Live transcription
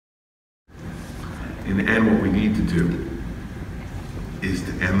In the end, what we need to do is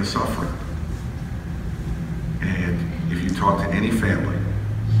to end the suffering. And if you talk to any family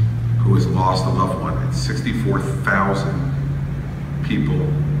who has lost a loved one, and 64,000 people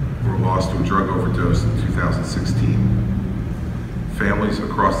were lost to a drug overdose in 2016. Families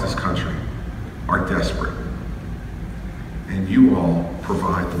across this country are desperate. And you all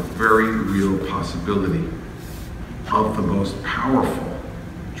provide the very real possibility of the most powerful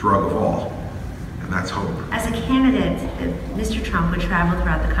drug of all, and that's hope. As a candidate, Mr. Trump would travel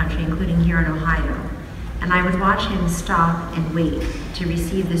throughout the country, including here in Ohio, and I would watch him stop and wait to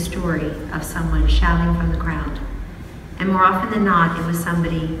receive the story of someone shouting from the crowd. And more often than not, it was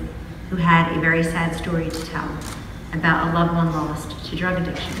somebody who had a very sad story to tell about a loved one lost to drug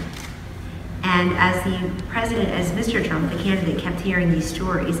addiction. And as the president, as Mr. Trump, the candidate, kept hearing these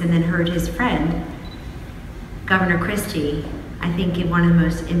stories and then heard his friend, Governor Christie, I think, give one of the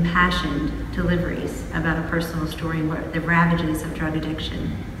most impassioned deliveries about a personal story and what the ravages of drug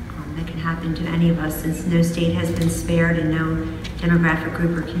addiction that can happen to any of us, since no state has been spared and no demographic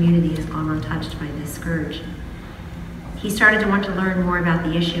group or community has gone untouched by this scourge. He started to want to learn more about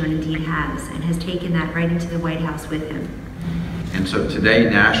the issue, and indeed has taken that right into the White House with him. And so today,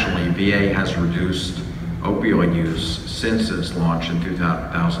 nationally, VA has reduced opioid use since its launch in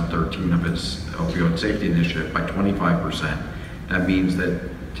 2013 of its opioid safety initiative by 25%. That means that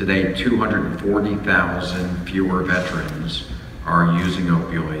today 240,000 fewer veterans are using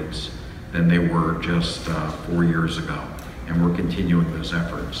opioids than they were just 4 years ago. And we're continuing those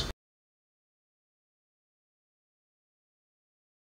efforts.